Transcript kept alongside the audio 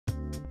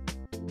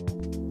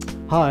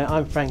Hi,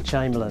 I'm Frank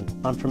Chamberlain.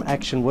 I'm from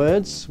Action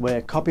Words.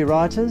 We're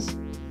copywriters.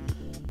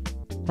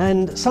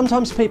 And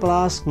sometimes people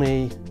ask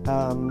me,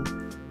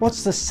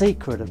 what's the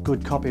secret of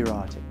good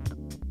copywriting?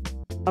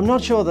 I'm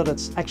not sure that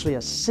it's actually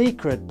a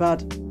secret,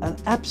 but an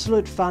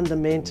absolute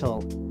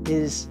fundamental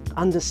is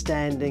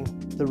understanding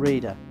the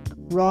reader,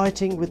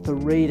 writing with the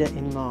reader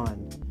in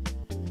mind.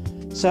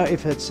 So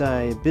if it's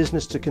a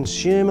business to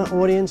consumer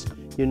audience,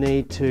 you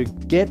need to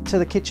get to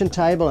the kitchen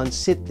table and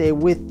sit there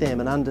with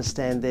them and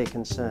understand their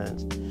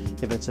concerns.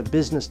 If it's a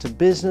business to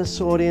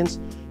business audience,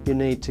 you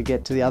need to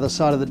get to the other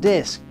side of the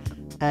desk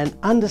and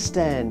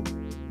understand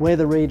where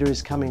the reader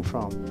is coming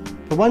from.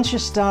 But once you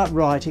start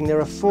writing,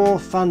 there are 4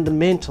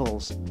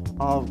 fundamentals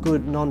of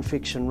good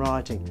non-fiction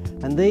writing,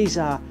 and these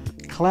are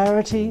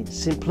clarity,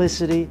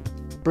 simplicity,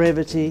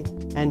 brevity,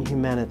 and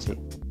humanity.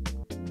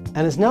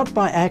 And it's not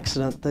by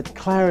accident that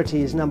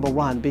clarity is number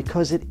 1,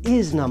 because it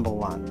is number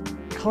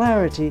 1.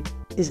 Clarity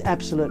is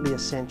absolutely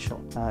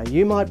essential.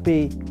 You might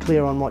be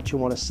clear on what you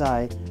want to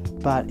say,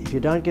 but if you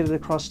don't get it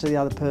across to the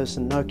other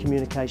person, no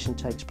communication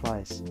takes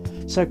place.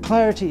 So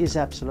clarity is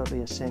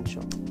absolutely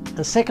essential.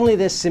 And secondly,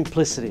 there's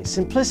simplicity.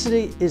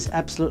 Simplicity is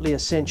absolutely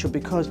essential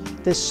because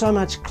there's so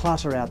much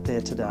clutter out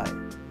there today.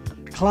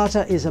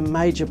 Clutter is a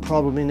major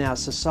problem in our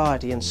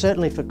society, and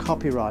certainly for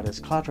copywriters,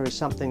 clutter is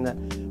something that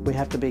we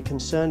have to be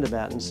concerned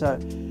about. And so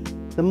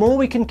the more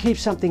we can keep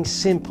something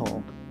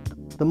simple,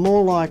 the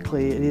more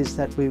likely it is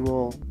that we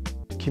will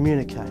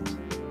communicate.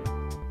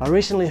 I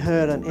recently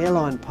heard an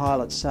airline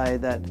pilot say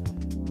that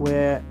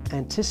we're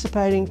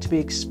anticipating to be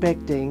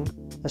expecting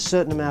a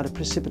certain amount of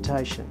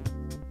precipitation.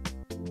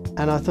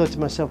 And I thought to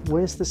myself,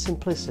 where's the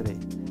simplicity?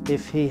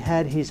 If he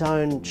had his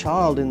own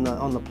child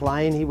on the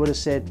plane, he would have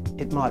said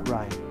it might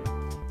rain.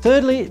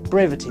 Thirdly,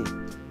 brevity.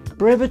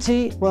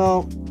 Brevity,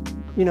 well,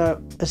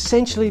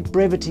 essentially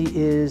brevity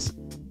is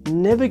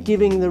never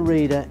giving the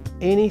reader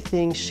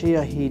anything she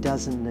or he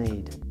doesn't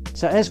need.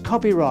 So as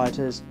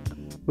copywriters,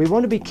 we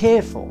want to be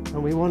careful,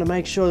 and we want to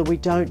make sure that we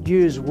don't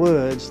use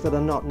words that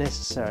are not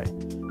necessary,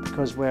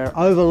 because we're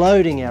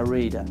overloading our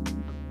reader,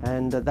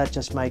 and that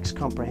just makes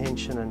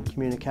comprehension and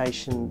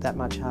communication that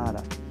much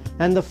harder.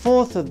 And the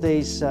 4th of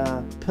these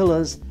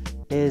pillars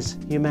is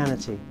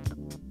humanity,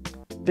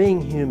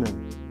 being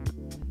human.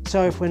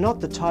 So if we're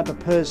not the type of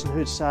person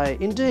who'd say,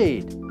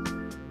 indeed,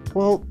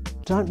 well,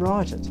 don't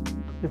write it.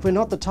 If we're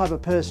not the type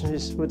of person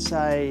who would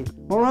say,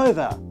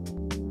 moreover,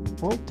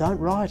 well, don't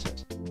write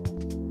it.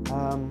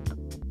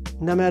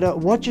 No matter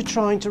what you're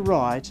trying to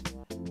write,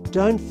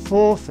 don't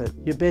forfeit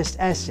your best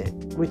asset,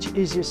 which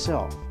is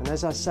yourself. And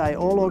as I say,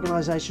 all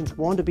organisations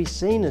want to be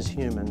seen as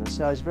human, and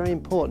so it's very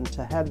important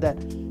to have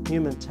that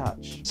human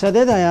touch. So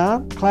there they are: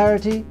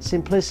 clarity,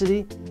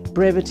 simplicity,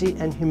 brevity,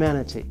 and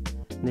humanity.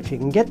 And if you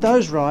can get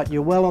those right,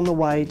 you're well on the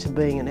way to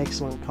being an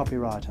excellent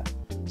copywriter.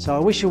 So I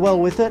wish you well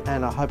with it,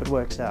 and I hope it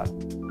works out.